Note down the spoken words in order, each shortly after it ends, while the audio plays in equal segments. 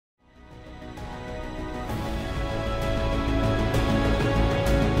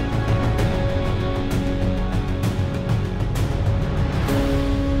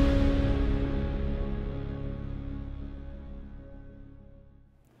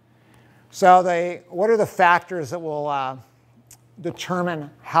So what are the factors that will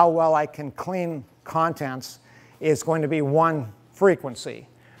determine how well I can clean contents is going to be one, frequency.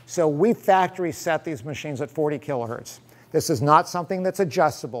 So we factory set these machines at 40 kilohertz. This is not something that's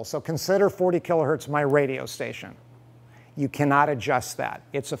adjustable. So consider 40 kilohertz my radio station. You cannot adjust that.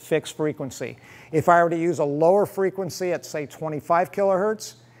 It's a fixed frequency. If I were to use a lower frequency at, say, 25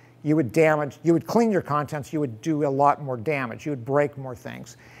 kilohertz, you would clean your contents, you would do a lot more damage. You would break more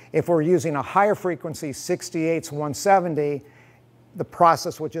things. If we're using a higher frequency, 68s, 170, the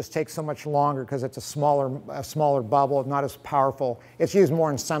process would just take so much longer because it's a smaller bubble, not as powerful. It's used more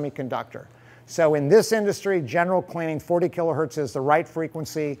in semiconductor. So in this industry, general cleaning, 40 kilohertz is the right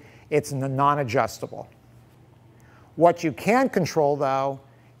frequency. It's non-adjustable. What you can control, though,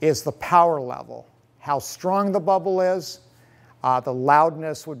 is the power level. How strong the bubble is. The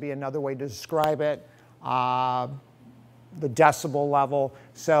loudness would be another way to describe it. The decibel level.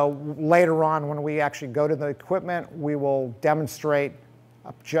 So later on, when we actually go to the equipment, we will demonstrate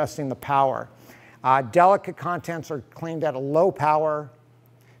adjusting the power. Delicate contents are cleaned at a low power.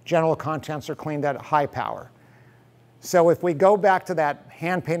 General contents are cleaned at a high power. So if we go back to that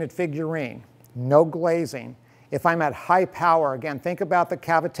hand-painted figurine, no glazing, if I'm at high power, again, think about the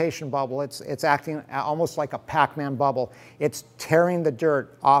cavitation bubble. It's acting almost like a Pac-Man bubble. It's tearing the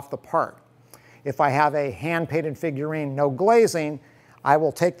dirt off the part. If I have a hand-painted figurine, no glazing, I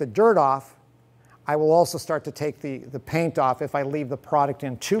will take the dirt off. I will also start to take the paint off if I leave the product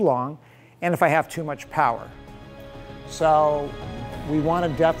in too long and if I have too much power. So we want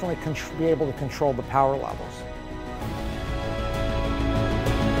to definitely be able to control the power levels.